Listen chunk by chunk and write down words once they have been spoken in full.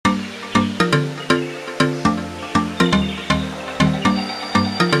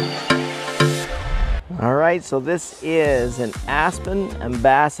right, so this is an Aspen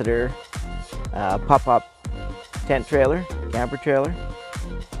Ambassador pop-up tent trailer, camper trailer.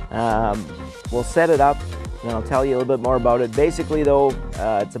 We'll set it up and I'll tell you a little bit more about it. Basically though,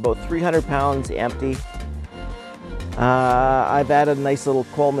 it's about 300 pounds empty. I've added a nice little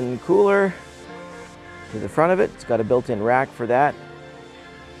Coleman cooler to the front of it. It's got a built-in rack for that.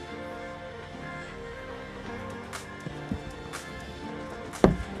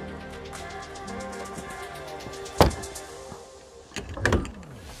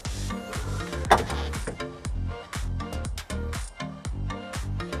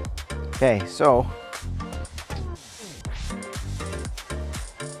 Okay, so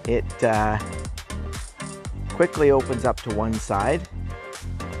it quickly opens up to one side.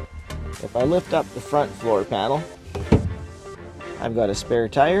 If I lift up the front floor panel, I've got a spare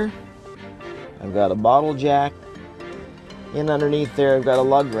tire, I've got a bottle jack, and underneath there I've got a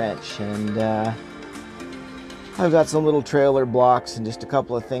lug wrench, and I've got some little trailer blocks and just a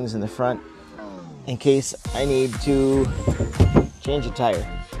couple of things in the front in case I need to change a tire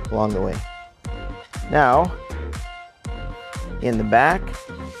along the way. Now, in the back,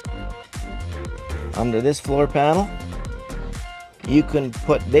 under this floor panel, you can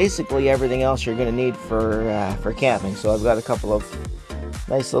put basically everything else you're going to need for camping. So I've got a couple of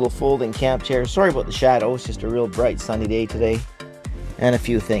nice little folding camp chairs. Sorry about the shadow, it's just a real bright sunny day today. And a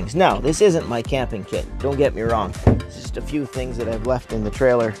few things. Now, this isn't my camping kit, don't get me wrong. It's just a few things that I've left in the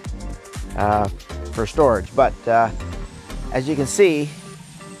trailer for storage. But as you can see,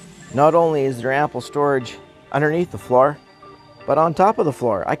 not only is there ample storage underneath the floor, but on top of the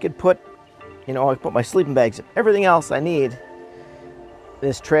floor, I could put, I put my sleeping bags, everything else I need.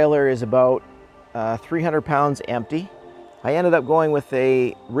 This trailer is about 300 pounds empty. I ended up going with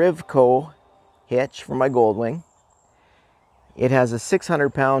a Rivco hitch for my Goldwing. It has a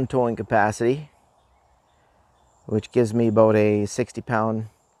 600 pound towing capacity, which gives me about a 60 pound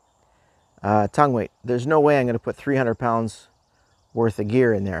tongue weight. There's no way I'm going to put 300 pounds worth of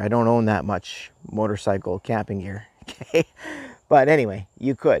gear in there. I don't own that much motorcycle camping gear. Okay, but anyway,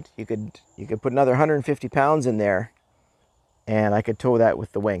 you could put another 150 pounds in there, and I could tow that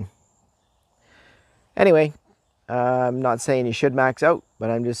with the wing. Anyway, I'm not saying you should max out, but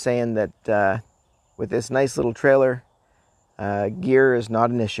I'm just saying that with this nice little trailer, gear is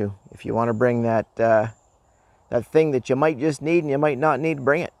not an issue. If you want to bring that that thing that you might just need and you might not need,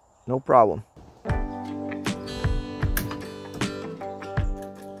 bring it. No problem.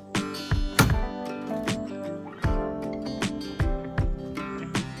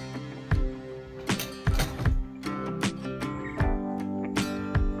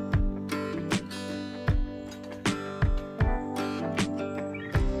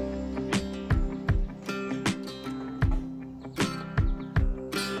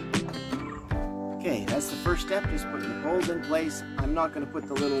 Okay, that's the first step, just putting the poles in place. I'm not going to put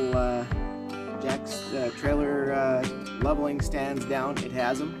the little trailer leveling stands down. It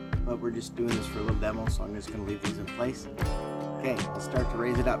has them, but we're just doing this for a little demo, so I'm just going to leave these in place. Okay, let's start to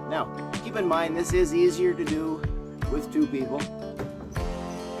raise it up. Now, keep in mind, this is easier to do with two people.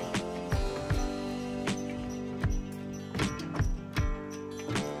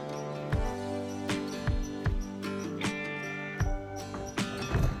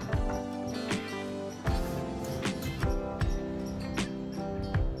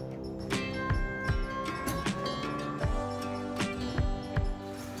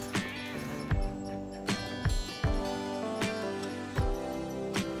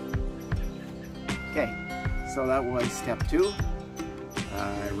 Okay, so that was step 2.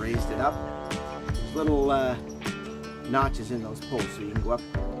 I raised it up. There's little notches in those poles, so you can go up.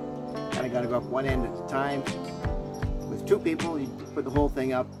 Kind of got to go up one end at a time. With two people, you put the whole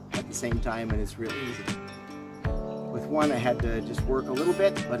thing up at the same time, and it's really easy. With one, I had to just work a little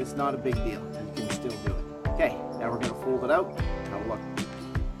bit, but it's not a big deal. You can still do it. Okay, now we're going to fold it out. Have a look.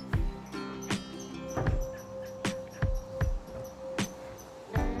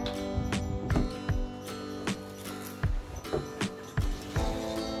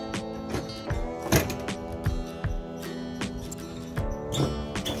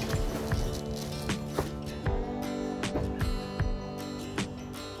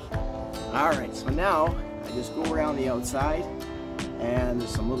 Alright, so now I just go around the outside, and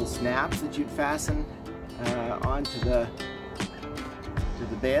there's some little snaps that you'd fasten onto the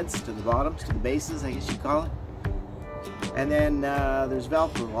beds, to the bottoms, to the bases, I guess you'd call it. And then there's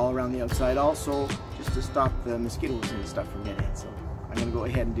Velcro all around the outside also, just to stop the mosquitoes and stuff from getting in. So I'm going to go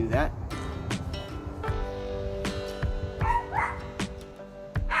ahead and do that.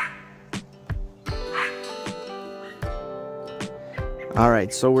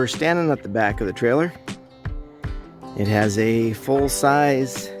 Alright, so we're standing at the back of the trailer, It has a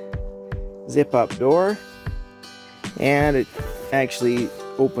full-size zip-up door, and it actually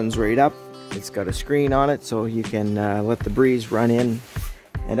opens right up. It's got a screen on it so you can let the breeze run in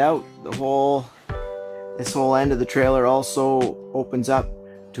and out. This whole end of the trailer also opens up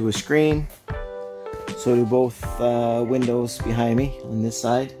to a screen. So do both windows behind me on this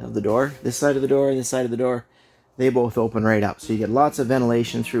side of the door. This side of the door and this side of the door, they both open right up. So you get lots of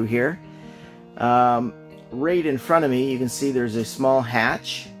ventilation through here. Right in front of me, you can see there's a small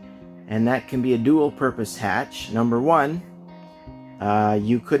hatch, and that can be a dual purpose hatch. Number one,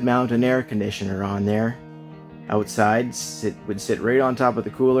 you could mount an air conditioner on there outside. It would sit right on top of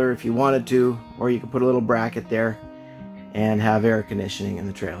the cooler if you wanted to, or you could put a little bracket there and have air conditioning in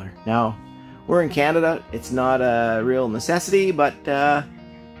the trailer. Now, we're in Canada. It's not a real necessity, but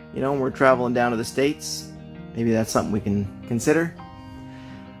you know, when we're traveling down to the States, maybe that's something we can consider.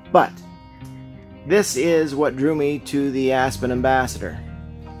 But this is what drew me to the Aspen Ambassador.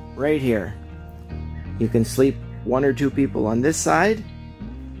 Right here. You can sleep 1 or 2 people on this side,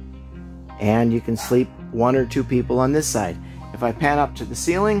 and you can sleep 1 or 2 people on this side. If I pan up to the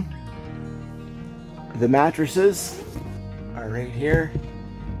ceiling, the mattresses are right here.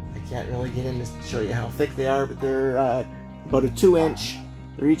 I can't really get in to show you how thick they are, but they're about a 2-inch.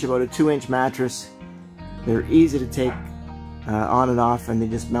 They're each about a 2-inch mattress. They're easy to take on and off, and they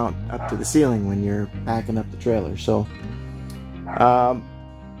just mount up to the ceiling when you're packing up the trailer. So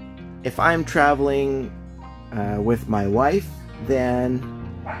if I'm traveling with my wife, then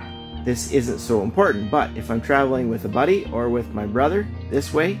this isn't so important. But if I'm traveling with a buddy or with my brother,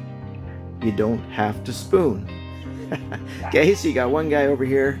 this way you don't have to spoon. Okay, so you got one guy over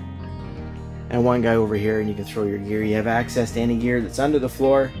here and one guy over here, and you can throw your gear. You have access to any gear that's under the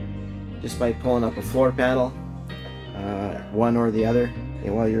floor just by pulling up a floor panel, one or the other,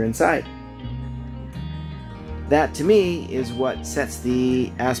 while you're inside. That to me is what sets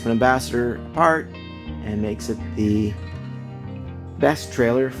the Aspen Ambassador apart and makes it the best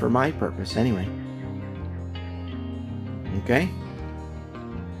trailer for my purpose anyway. Okay,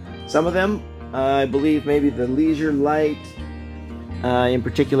 some of them, I believe maybe the Leisure Light in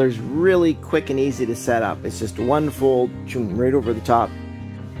particular is really quick and easy to set up. It's just one fold, right over the top,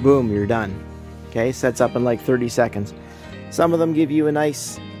 boom, you're done. Okay, sets up in like 30 seconds. Some of them give you a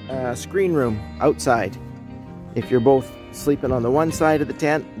nice screen room outside. If you're both sleeping on the one side of the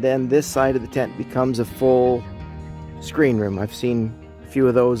tent, then this side of the tent becomes a full screen room. I've seen a few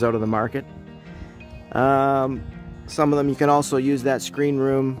of those out of the market. Some of them you can also use that screen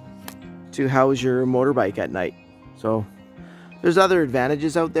room to house your motorbike at night. So there's other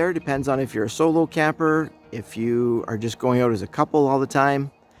advantages out there. Depends on if you're a solo camper, if you are just going out as a couple all the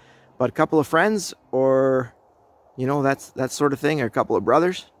time. But a couple of friends, or you know, that sort of thing, or a couple of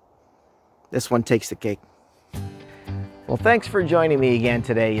brothers, this one takes the cake. Well, thanks for joining me again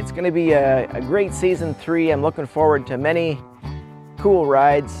today. It's going to be a great season 3. I'm looking forward to many cool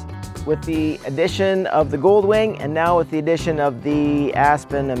rides with the addition of the Goldwing, and now with the addition of the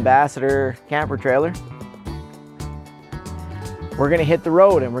Aspen Ambassador camper trailer. We're going to hit the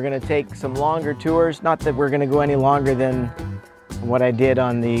road, and we're going to take some longer tours. Not that we're going to go any longer than what I did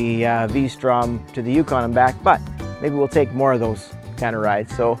on the V-Strom to the Yukon and back, but maybe we'll take more of those kind of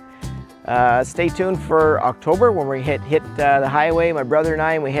rides. So stay tuned for October when we hit the highway, my brother and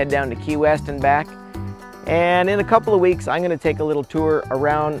I, and we head down to Key West and back. And in a couple of weeks, I'm going to take a little tour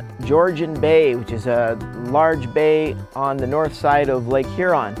around Georgian Bay, which is a large bay on the north side of Lake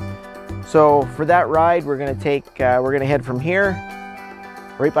Huron. So for that ride, we're going to head from here,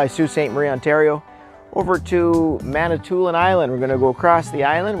 right by Sault Ste. Marie, Ontario, over to Manitoulin Island. We're going to go across the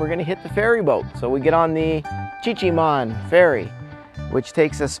island. We're going to hit the ferry boat. So we get on the Chichimon ferry, which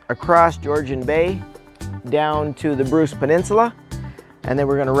takes us across Georgian Bay down to the Bruce Peninsula, and then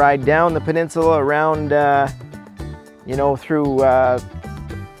we're going to ride down the peninsula around, you know, through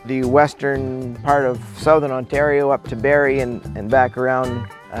the western part of southern Ontario up to Barrie and back around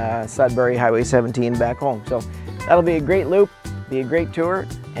Sudbury Highway 17 back home. So that'll be a great loop, be a great tour,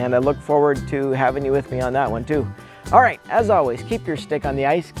 and I look forward to having you with me on that one too. All right, as always, keep your stick on the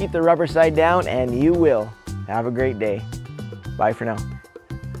ice, keep the rubber side down, and you will have a great day. Bye for now.